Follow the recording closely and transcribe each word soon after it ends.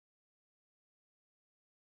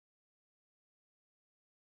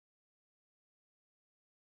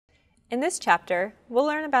In this chapter, we'll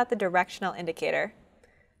learn about the directional indicator.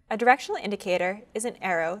 A directional indicator is an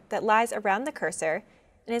arrow that lies around the cursor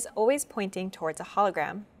and is always pointing towards a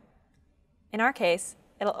hologram. In our case,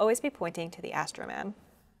 it'll always be pointing to the Astroman.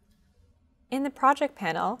 In the project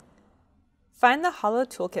panel, find the Holo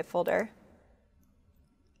Toolkit folder,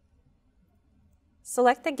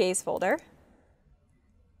 select the Gaze folder,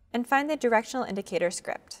 and find the directional indicator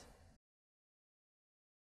script.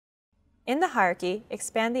 In the hierarchy,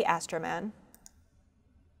 expand the Astroman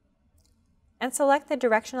and select the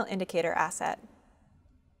directional indicator asset.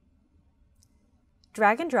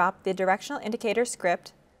 Drag and drop the directional indicator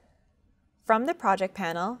script from the project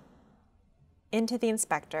panel into the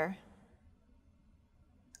inspector.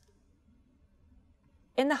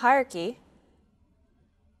 In the hierarchy,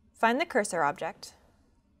 find the cursor object.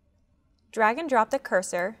 Drag and drop the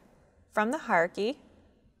cursor from the hierarchy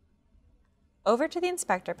over to the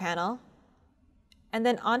inspector panel and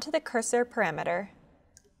then onto the cursor parameter.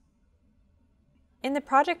 In the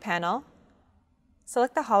project panel,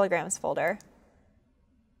 select the Holograms folder.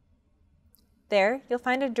 There, you'll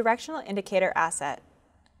find a directional indicator asset.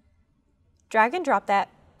 Drag and drop that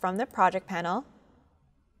from the project panel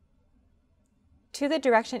to the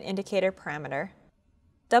direction indicator parameter.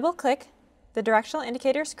 Double-click the directional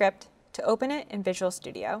indicator script to open it in Visual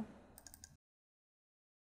Studio.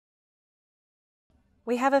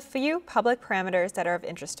 We have a few public parameters that are of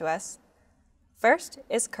interest to us. First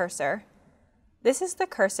is cursor. This is the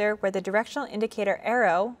cursor where the directional indicator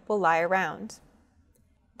arrow will lie around.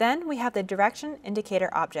 Then we have the direction indicator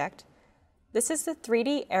object. This is the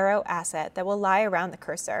 3D arrow asset that will lie around the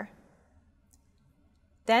cursor.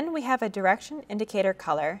 Then we have a direction indicator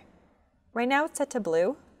color. Right now it's set to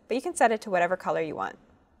blue, but you can set it to whatever color you want.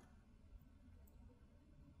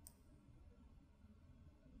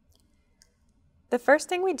 The first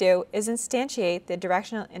thing we do is instantiate the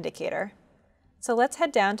directional indicator. So let's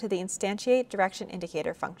head down to the Instantiate Direction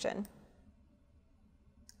Indicator function.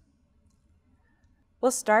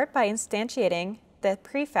 We'll start by instantiating the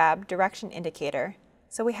prefab direction indicator,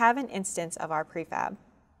 so we have an instance of our prefab.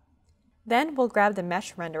 Then we'll grab the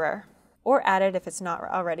mesh renderer, or add it if it's not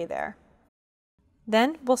already there.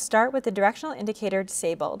 Then we'll start with the directional indicator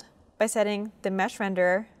disabled by setting the mesh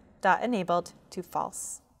renderer .enabled to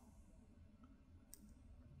false.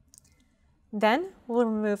 Then we'll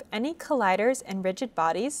remove any colliders and rigid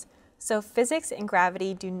bodies so physics and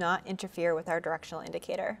gravity do not interfere with our directional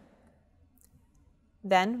indicator.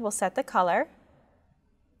 Then we'll set the color.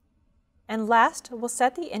 And last, we'll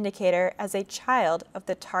set the indicator as a child of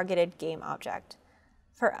the targeted game object.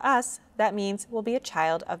 For us, that means we'll be a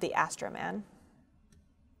child of the Astroman.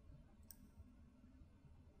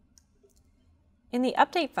 In the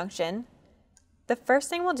update function, the first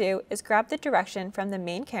thing we'll do is grab the direction from the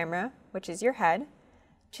main camera, which is your head,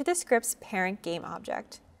 to the script's parent game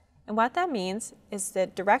object. And what that means is the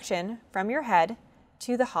direction from your head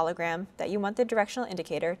to the hologram that you want the directional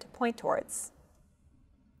indicator to point towards.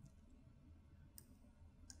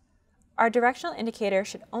 Our directional indicator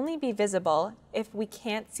should only be visible if we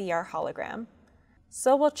can't see our hologram.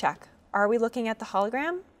 So we'll check, are we looking at the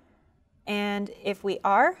hologram? And if we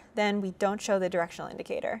are, then we don't show the directional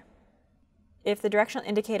indicator. If the directional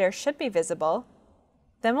indicator should be visible,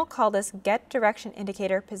 then we'll call this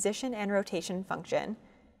getDirectionIndicator position and rotation function,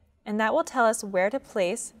 and that will tell us where to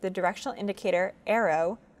place the directional indicator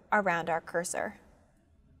arrow around our cursor.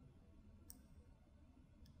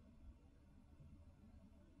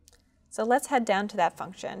 So let's head down to that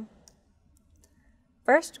function.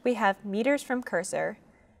 First, we have meters from cursor,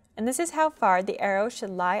 and this is how far the arrow should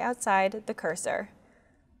lie outside the cursor.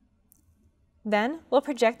 Then we'll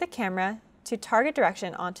project the camera to target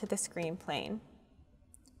direction onto the screen plane.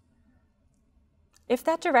 If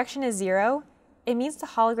that direction is 0, it means the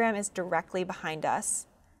hologram is directly behind us.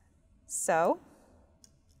 So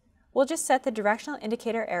we'll just set the directional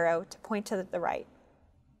indicator arrow to point to the right.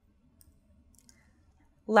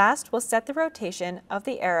 Last, we'll set the rotation of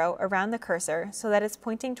the arrow around the cursor so that it's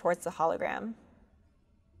pointing towards the hologram.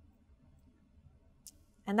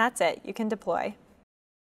 And that's it, you can deploy.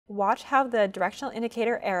 Watch how the directional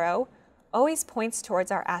indicator arrow always points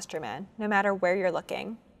towards our Astroman, no matter where you're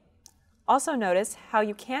looking. Also notice how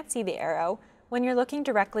you can't see the arrow when you're looking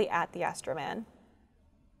directly at the Astroman.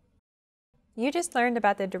 You just learned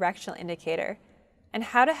about the directional indicator and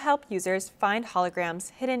how to help users find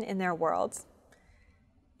holograms hidden in their worlds.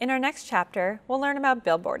 In our next chapter, we'll learn about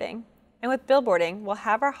billboarding. And with billboarding, we'll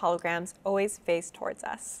have our holograms always face towards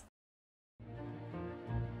us.